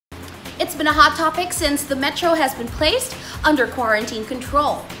It's been a hot topic since the metro has been placed under quarantine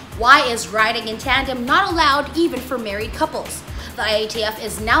control. Why is riding in tandem not allowed even for married couples? The IATF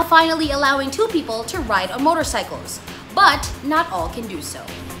is now finally allowing two people to ride on motorcycles, but not all can do so.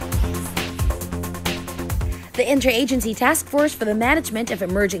 The Interagency Task Force for the Management of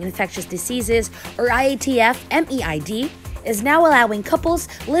Emerging Infectious Diseases, or IATF MEID, is now allowing couples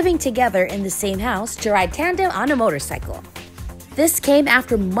living together in the same house to ride tandem on a motorcycle. This came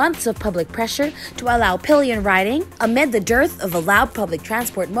after months of public pressure to allow pillion riding amid the dearth of allowed public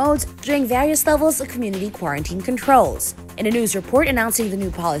transport modes during various levels of community quarantine controls. In a news report announcing the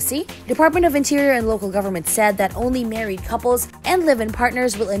new policy, Department of Interior and Local Government said that only married couples and live-in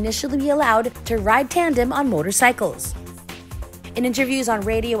partners will initially be allowed to ride tandem on motorcycles. In interviews on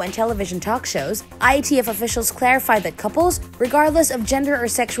radio and television talk shows, IATF officials clarified that couples, regardless of gender or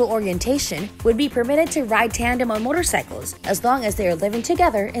sexual orientation, would be permitted to ride tandem on motorcycles as long as they are living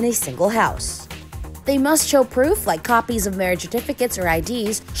together in a single house. They must show proof like copies of marriage certificates or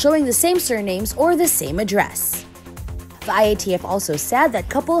IDs showing the same surnames or the same address. The IATF also said that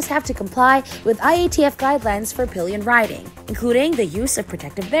couples have to comply with IATF guidelines for pillion riding, including the use of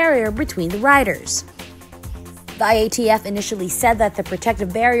protective barrier between the riders. The IATF initially said that the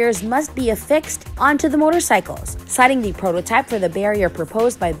protective barriers must be affixed onto the motorcycles, citing the prototype for the barrier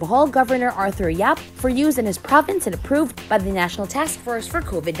proposed by Bohol Governor Arthur Yap for use in his province and approved by the National Task Force for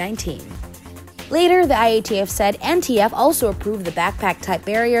COVID-19. Later, the IATF said NTF also approved the backpack-type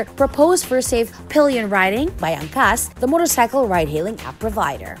barrier proposed for safe pillion riding by Angkas, the motorcycle ride-hailing app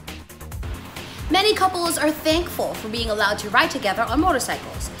provider. Many couples are thankful for being allowed to ride together on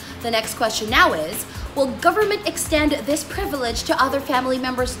motorcycles. The next question now is, will government extend this privilege to other family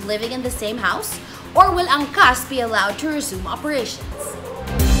members living in the same house? Or will Angkas be allowed to resume operations?